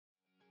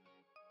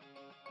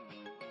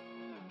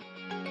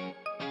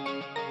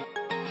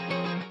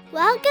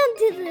Welcome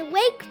to the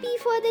Wake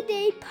Before the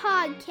Day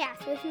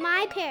podcast with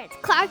my parents,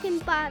 Clark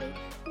and Bobby.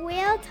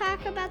 We'll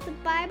talk about the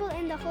Bible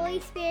and the Holy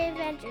Spirit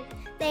adventures.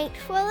 Thanks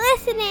for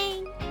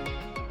listening.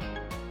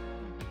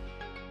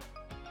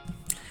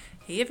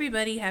 Hey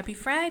everybody, happy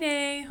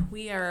Friday.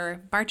 We are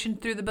marching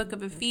through the book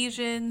of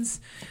Ephesians.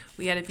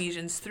 We had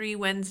Ephesians 3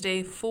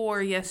 Wednesday,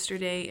 4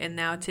 yesterday, and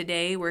now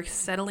today we're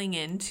settling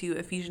into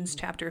Ephesians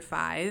chapter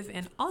 5.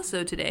 And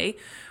also today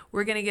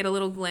we're going to get a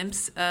little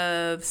glimpse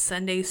of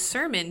Sunday's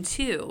sermon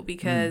too,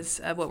 because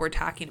of what we're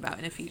talking about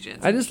in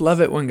Ephesians. I just love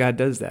it when God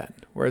does that,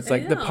 where it's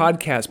like the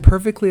podcast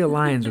perfectly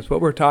aligns with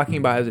what we're talking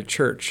about as a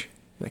church.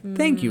 Like,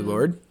 thank you,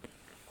 Lord.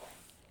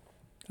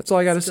 That's all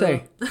I got to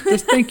say.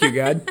 Just thank you,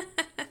 God.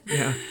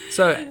 Yeah.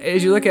 So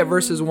as you look at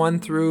verses 1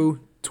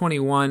 through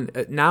 21,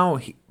 now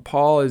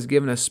Paul is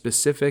giving us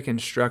specific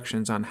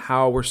instructions on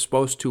how we're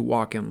supposed to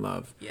walk in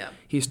love. Yeah.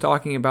 He's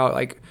talking about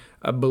like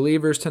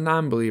believers to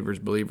non-believers,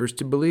 believers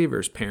to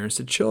believers, parents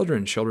to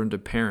children, children to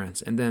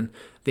parents. And then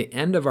the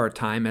end of our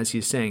time, as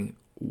he's saying,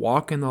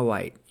 walk in the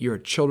light. You're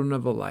children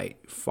of the light.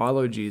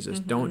 Follow Jesus.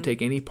 Don't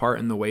take any part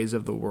in the ways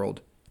of the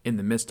world in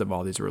the midst of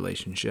all these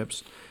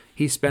relationships.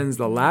 He spends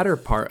the latter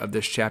part of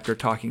this chapter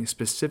talking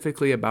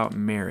specifically about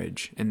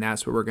marriage, and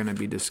that's what we're going to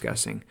be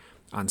discussing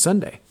on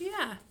Sunday.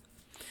 Yeah.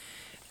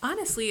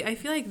 Honestly, I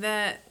feel like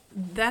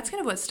that's kind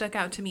of what stuck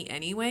out to me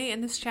anyway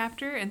in this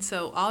chapter, and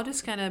so I'll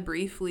just kind of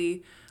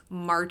briefly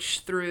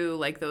march through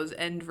like those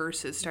end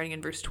verses starting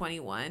in verse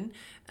 21.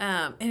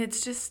 And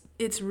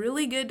it's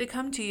really good to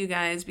come to you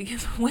guys,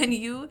 because when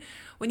you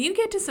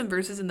get to some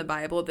verses in the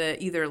Bible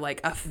that either like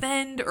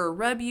offend or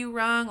rub you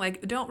wrong,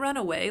 like don't run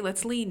away.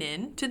 Let's lean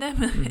in to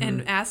them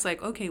and ask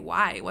like, okay,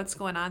 why? What's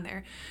going on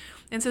there?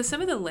 And so some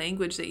of the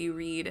language that you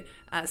read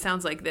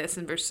sounds like this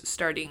in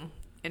starting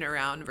in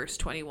around verse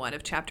 21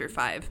 of chapter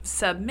 5.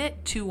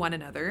 Submit to one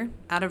another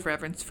out of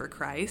reverence for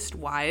Christ.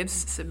 Wives,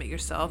 submit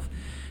yourself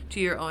to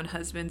your own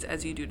husbands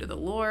as you do to the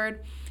Lord.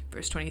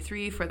 Verse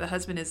 23, for the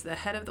husband is the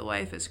head of the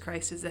wife, as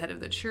Christ is the head of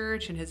the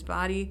church and his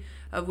body,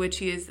 of which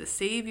he is the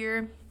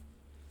Savior.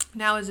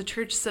 Now, as the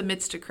church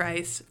submits to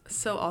Christ,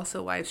 so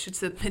also wives should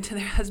submit to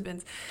their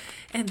husbands.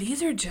 And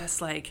these are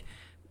just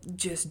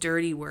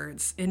dirty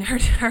words in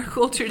our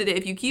culture today.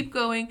 If you keep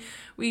going,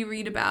 we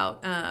read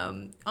about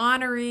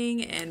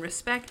honoring and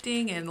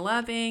respecting and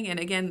loving, and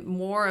again,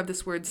 more of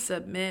this word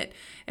submit.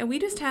 And we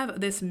just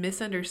have this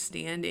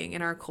misunderstanding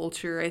in our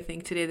culture, I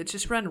think, today that's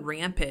just run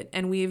rampant.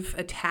 And we've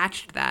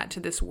attached that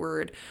to this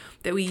word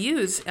that we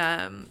use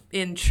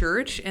in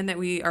church and that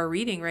we are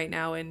reading right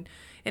now in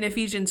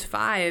Ephesians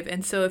 5.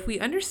 And so if we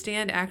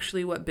understand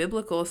actually what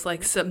biblical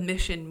like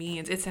submission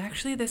means, it's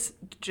actually this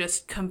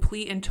just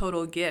complete and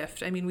total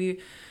gift. I mean,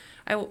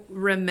 I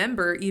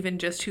remember even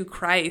just who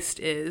Christ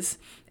is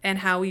and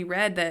how we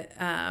read that,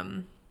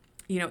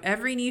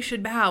 every knee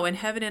should bow in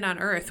heaven and on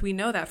earth. We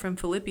know that from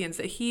Philippians,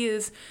 that he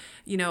is,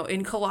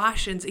 in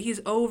Colossians,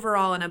 he's over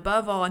all and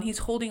above all, and he's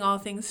holding all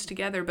things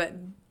together.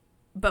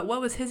 But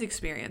what was his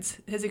experience?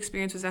 His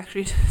experience was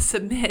actually to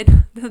submit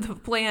the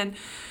plan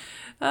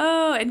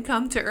and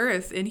come to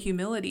earth in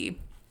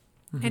humility.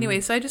 Anyway,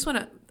 so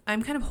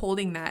I'm kind of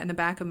holding that in the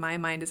back of my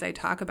mind as I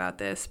talk about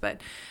this.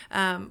 But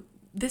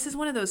this is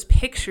one of those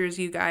pictures,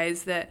 you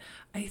guys, that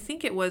I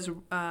think it was,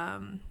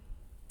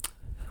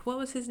 what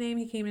was his name?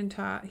 He came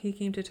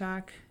to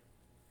talk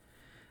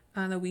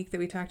on the week that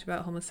we talked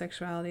about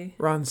homosexuality.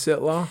 Ron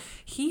Sitlaw.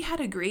 He had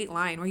a great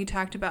line where he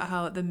talked about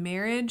how the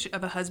marriage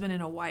of a husband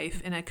and a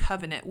wife in a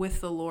covenant with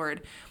the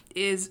Lord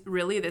is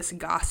really this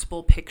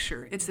gospel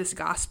picture. It's this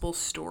gospel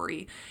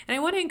story. And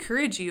I want to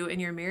encourage you in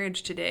your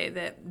marriage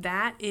today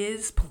that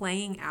is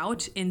playing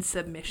out in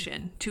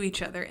submission to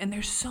each other. And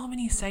there's so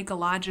many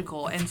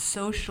psychological and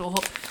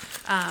social,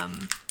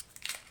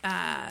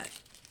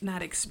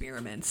 not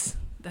experiments,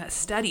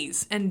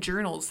 studies and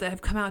journals that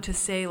have come out to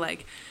say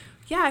like,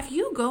 yeah, if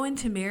you go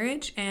into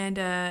marriage and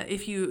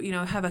if you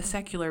have a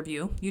secular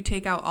view, you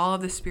take out all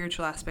of the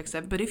spiritual aspects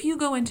of it. But if you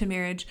go into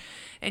marriage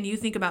and you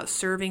think about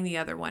serving the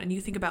other one, and you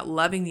think about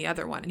loving the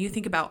other one, and you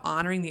think about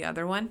honoring the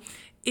other one,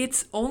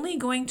 it's only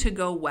going to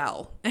go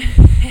well.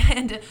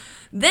 And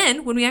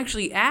then when we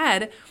actually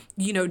add,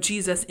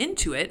 Jesus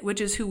into it, which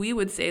is who we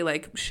would say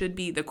like should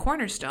be the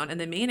cornerstone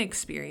and the main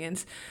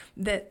experience,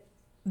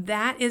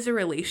 that is a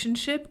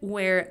relationship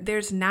where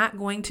there's not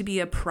going to be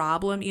a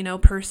problem,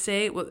 per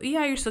se. Well,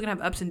 yeah, you're still going to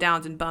have ups and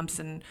downs and bumps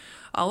and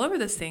all over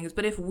those things.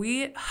 But if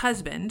we,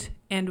 husband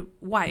and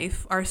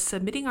wife, are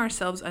submitting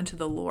ourselves unto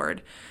the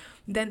Lord,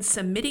 then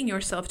submitting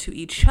yourself to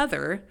each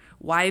other,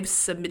 wives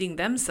submitting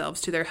themselves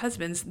to their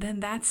husbands,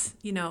 then that's,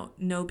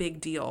 no big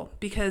deal.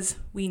 Because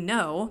we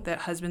know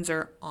that husbands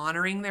are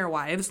honoring their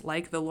wives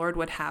like the Lord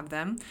would have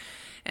them,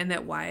 and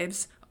that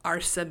wives are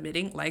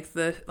submitting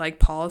like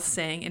Paul is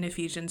saying in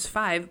Ephesians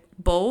 5,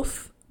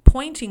 both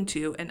pointing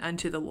to and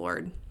unto the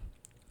Lord.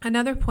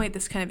 Another point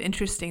that's kind of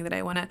interesting that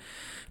I want to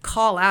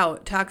call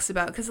out talks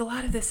about, because a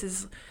lot of this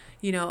is,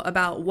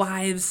 about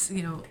wives,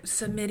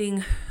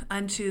 submitting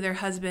unto their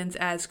husbands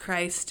as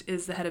Christ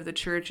is the head of the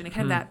church, and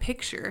kind of that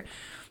picture.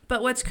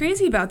 But what's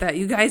crazy about that,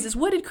 you guys, is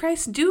what did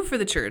Christ do for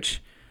the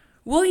church?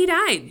 Well, he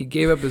died. He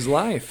gave up his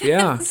life.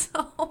 Yeah.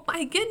 So, oh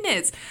my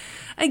goodness.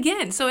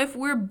 Again, so if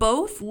we're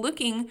both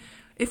looking,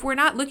 if we're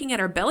not looking at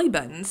our belly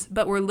buttons,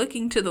 but we're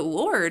looking to the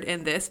Lord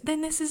in this,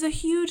 then this is a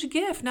huge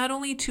gift, not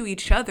only to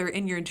each other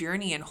in your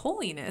journey in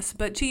holiness,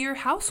 but to your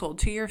household,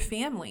 to your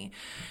family.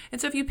 And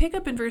so if you pick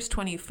up in verse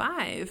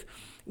 25,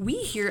 we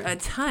hear a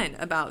ton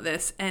about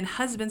this, and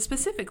husbands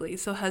specifically.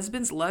 So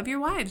husbands, love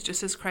your wives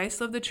just as Christ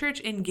loved the church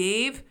and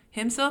gave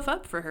himself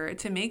up for her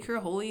to make her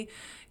holy,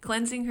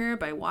 cleansing her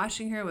by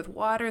washing her with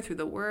water through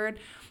the word,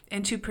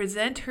 and to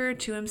present her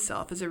to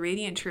himself as a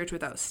radiant church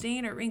without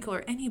stain or wrinkle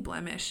or any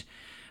blemish.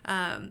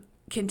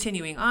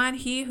 Continuing on,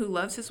 he who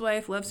loves his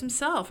wife loves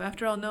himself.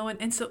 After all, no one.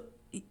 And so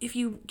if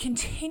you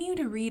continue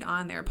to read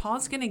on there,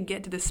 Paul's going to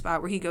get to the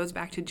spot where he goes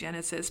back to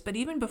Genesis. But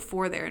even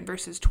before there, in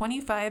verses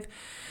 25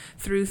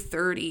 through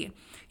 30,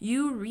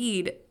 you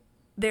read,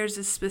 there's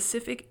a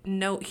specific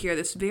note here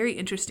that's very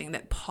interesting,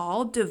 that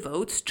Paul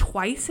devotes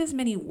twice as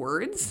many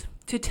words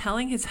to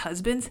telling his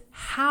husbands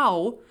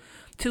how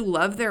to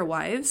love their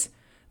wives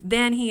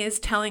than he is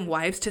telling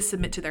wives to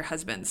submit to their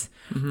husbands.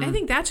 Mm-hmm. I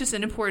think that's just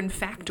an important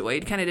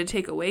factoid kind of to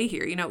take away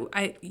here. You know,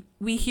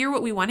 we hear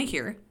what we want to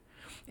hear.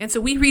 And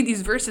so we read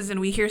these verses and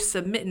we hear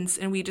submittance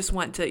and we just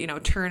want to, you know,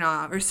 turn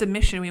off, or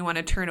submission, we want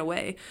to turn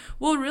away.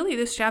 Well, really,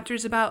 this chapter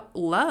is about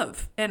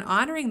love and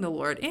honoring the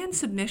Lord, and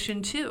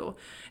submission too.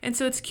 And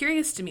so it's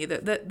curious to me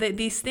that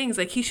these things,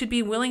 like he should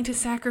be willing to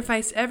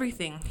sacrifice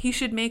everything. He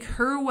should make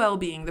her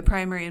well-being the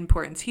primary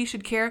importance. He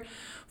should care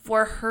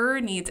for her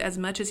needs as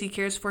much as he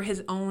cares for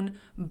his own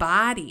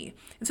body.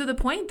 And so the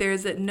point there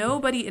is that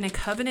nobody in a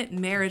covenant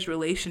marriage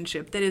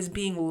relationship that is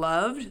being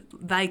loved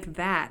like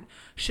that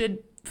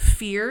should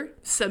fear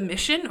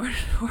submission,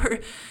 or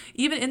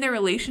even in their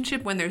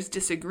relationship when there's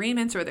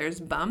disagreements or there's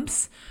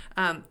bumps.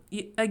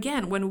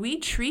 Again, when we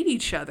treat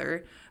each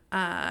other,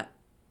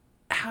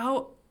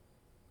 how,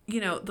 you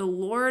know, the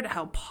Lord,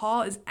 how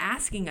Paul is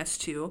asking us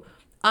to,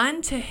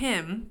 unto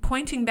him,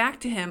 pointing back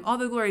to him, all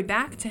the glory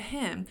back to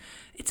him,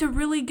 it's a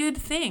really good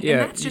thing. Yeah,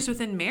 and that's just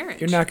within marriage.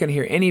 You're not going to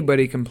hear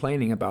anybody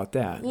complaining about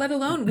that. Let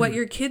alone what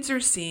your kids are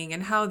seeing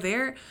and how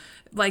their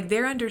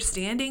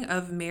understanding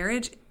of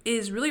marriage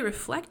is really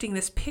reflecting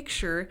this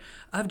picture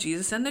of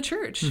Jesus and the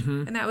church.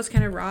 Mm-hmm. And that was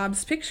kind of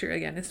Rob's picture,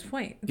 again, his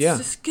point. It's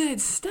just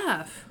good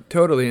stuff.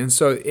 Totally. And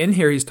so in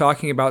here, he's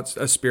talking about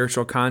a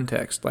spiritual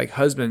context. Like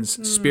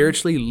husbands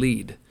spiritually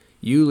lead.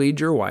 You lead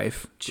your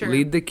wife,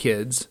 lead the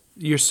kids.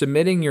 You're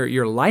submitting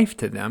your life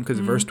to them, because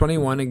verse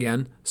 21,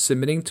 again,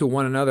 submitting to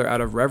one another out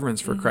of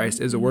reverence for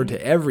Christ is a word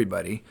to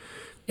everybody.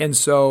 And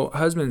so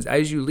husbands,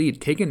 as you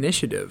lead, take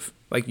initiative.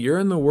 Like you're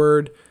in the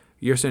word,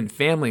 you're saying,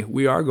 family,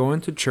 we are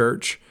going to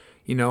church.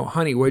 You know,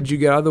 honey, what did you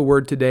get out of the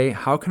word today?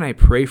 How can I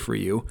pray for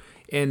you?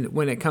 And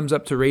when it comes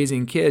up to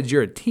raising kids,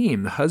 you're a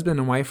team. The husband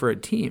and wife are a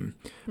team.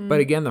 But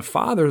again, the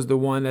father's the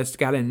one that's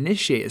got to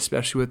initiate,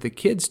 especially with the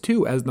kids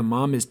too, as the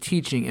mom is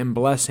teaching and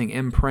blessing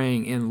and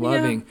praying and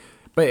loving. Yeah.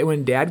 But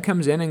when dad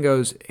comes in and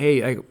goes,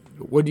 hey, like,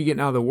 what are you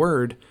getting out of the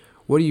word?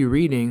 What are you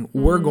reading?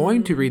 We're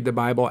going to read the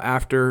Bible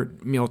after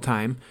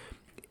mealtime.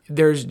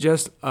 There's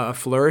just a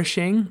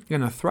flourishing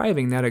and a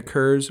thriving that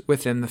occurs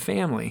within the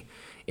family.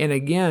 And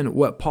again,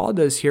 what Paul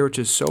does here, which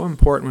is so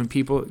important when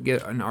people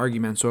get in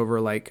arguments over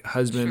like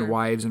husband,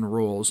 wives, and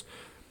roles,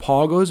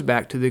 Paul goes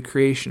back to the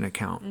creation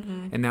account.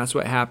 And that's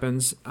what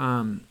happens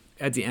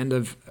at the end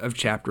of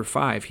chapter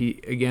 5.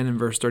 He, again, in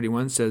verse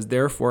 31 says,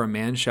 therefore a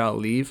man shall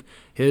leave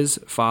his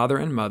father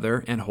and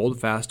mother and hold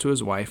fast to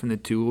his wife, and the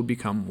two will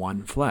become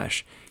one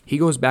flesh. He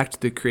goes back to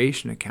the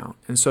creation account.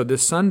 And so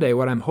this Sunday,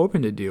 what I'm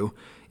hoping to do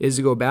is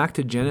to go back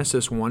to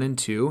Genesis 1 and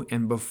 2,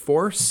 and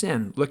before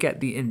sin, look at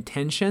the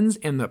intentions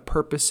and the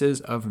purposes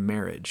of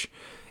marriage.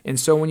 And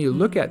so when you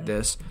look at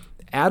this,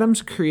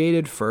 Adam's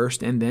created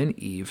first and then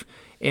Eve.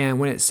 And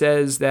when it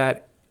says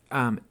that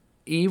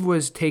Eve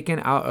was taken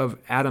out of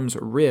Adam's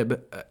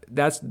rib,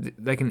 that's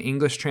like an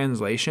English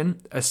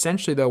translation.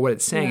 Essentially, though, what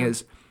it's saying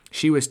is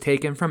she was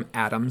taken from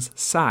Adam's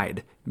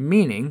side,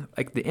 meaning,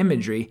 like the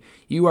imagery,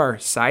 you are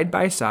side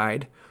by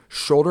side,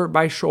 shoulder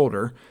by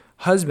shoulder.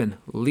 Husband,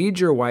 lead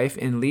your wife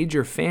and lead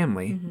your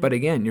family. But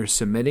again, you're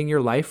submitting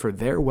your life for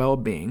their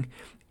well-being.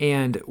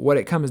 And what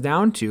it comes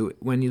down to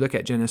when you look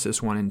at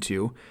Genesis 1 and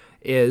 2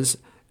 is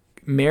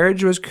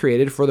marriage was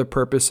created for the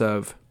purpose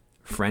of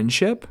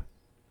friendship,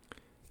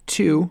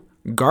 2,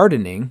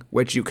 gardening,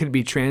 which you could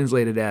be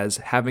translated as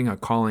having a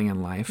calling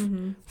in life,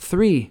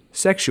 3,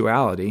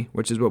 sexuality,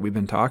 which is what we've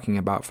been talking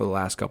about for the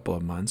last couple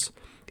of months,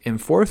 and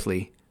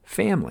 4thly,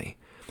 family.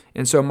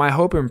 And so my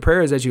hope and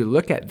prayer is as you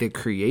look at the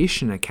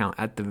creation account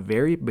at the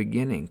very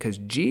beginning, because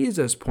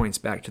Jesus points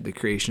back to the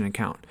creation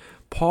account.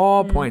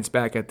 Paul points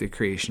back at the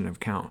creation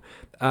account.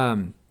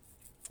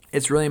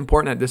 It's really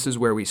important that this is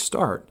where we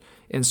start.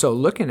 And so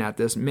looking at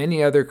this,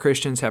 many other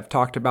Christians have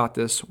talked about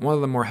this. One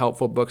of the more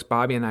helpful books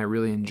Bobby and I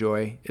really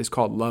enjoy is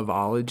called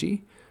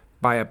Loveology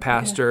by a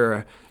pastor,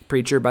 a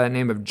preacher by the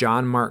name of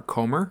John Mark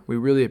Comer. We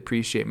really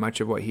appreciate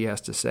much of what he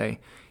has to say.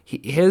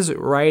 His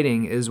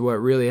writing is what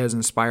really has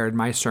inspired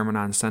my sermon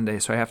on Sunday,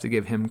 so I have to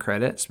give him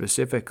credit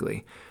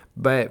specifically.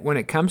 But when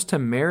it comes to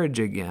marriage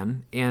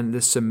again and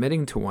the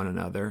submitting to one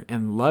another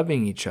and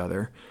loving each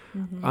other,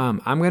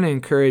 I'm going to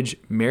encourage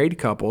married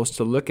couples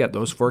to look at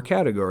those 4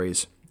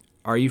 categories.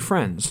 Are you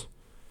friends?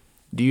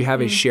 Do you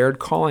have a shared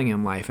calling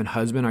in life? And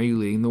husband, are you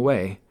leading the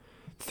way?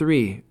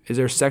 3, is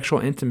there sexual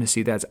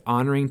intimacy that's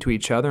honoring to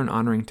each other and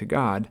honoring to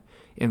God?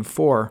 And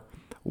 4,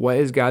 what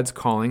is God's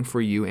calling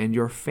for you and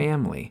your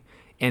family?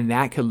 And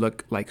that could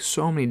look like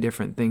so many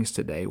different things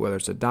today, whether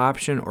it's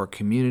adoption or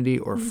community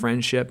or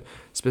friendship.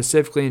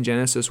 Specifically in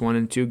Genesis 1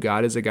 and 2,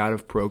 God is a God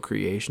of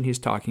procreation. He's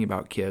talking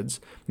about kids.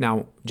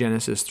 Now,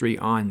 Genesis 3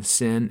 on,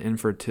 sin,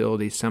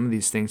 infertility, some of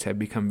these things have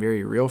become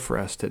very real for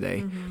us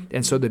today.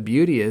 And so the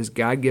beauty is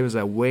God gives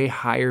a way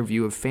higher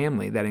view of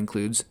family that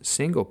includes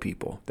single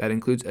people, that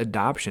includes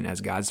adoption as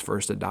God's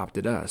first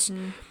adopted us.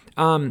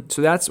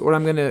 So that's what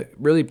I'm going to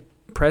really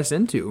press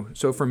into.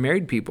 So for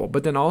married people,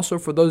 but then also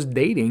for those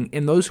dating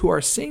and those who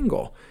are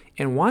single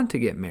and want to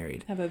get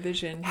married. Have a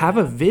vision. Have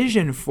a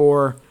vision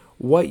for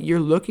what you're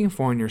looking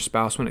for in your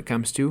spouse when it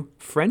comes to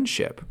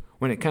friendship,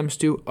 when it comes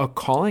to a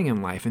calling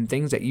in life and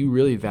things that you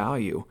really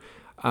value.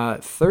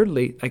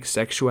 Thirdly, like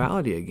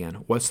sexuality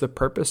again. What's the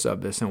purpose of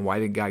this and why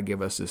did God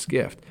give us this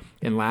gift?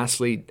 And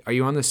lastly, are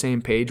you on the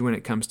same page when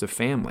it comes to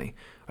family?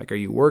 Like, are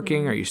you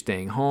working? Are you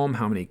staying home?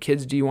 How many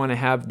kids do you want to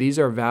have? These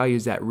are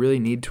values that really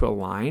need to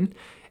align.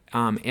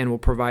 And will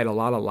provide a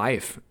lot of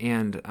life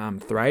and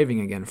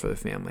thriving again for the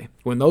family.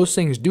 When those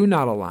things do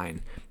not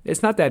align,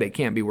 it's not that it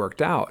can't be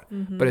worked out,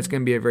 but it's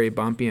going to be a very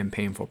bumpy and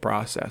painful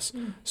process.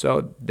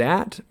 So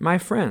that, my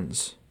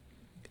friends,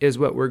 is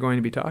what we're going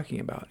to be talking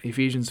about.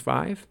 Ephesians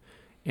 5,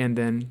 and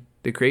then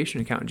the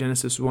creation account,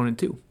 Genesis 1 and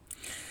 2.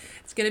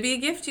 It's going to be a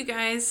gift, you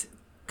guys.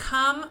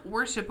 Come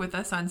worship with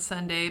us on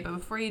Sunday, but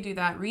before you do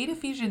that, read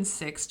Ephesians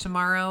 6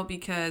 tomorrow,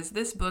 because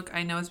this book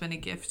I know has been a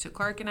gift to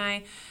Clark and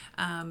I.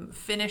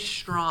 Finish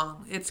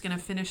strong. It's going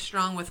to finish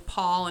strong with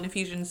Paul in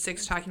Ephesians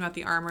 6 talking about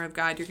the armor of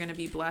God. You're going to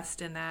be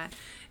blessed in that.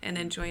 And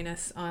then join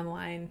us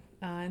online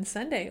on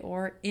Sunday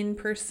or in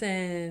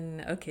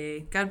person. Okay.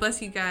 God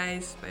bless you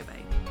guys.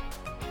 Bye-bye.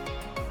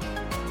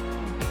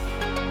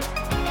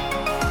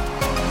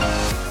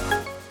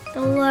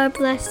 The Lord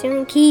bless you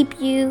and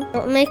keep you.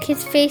 Don't make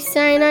his face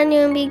shine on you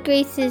and be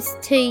gracious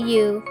to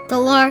you. The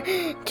Lord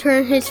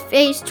turn his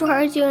face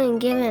towards you and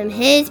give him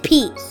his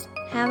peace.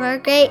 Have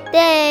a great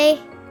day.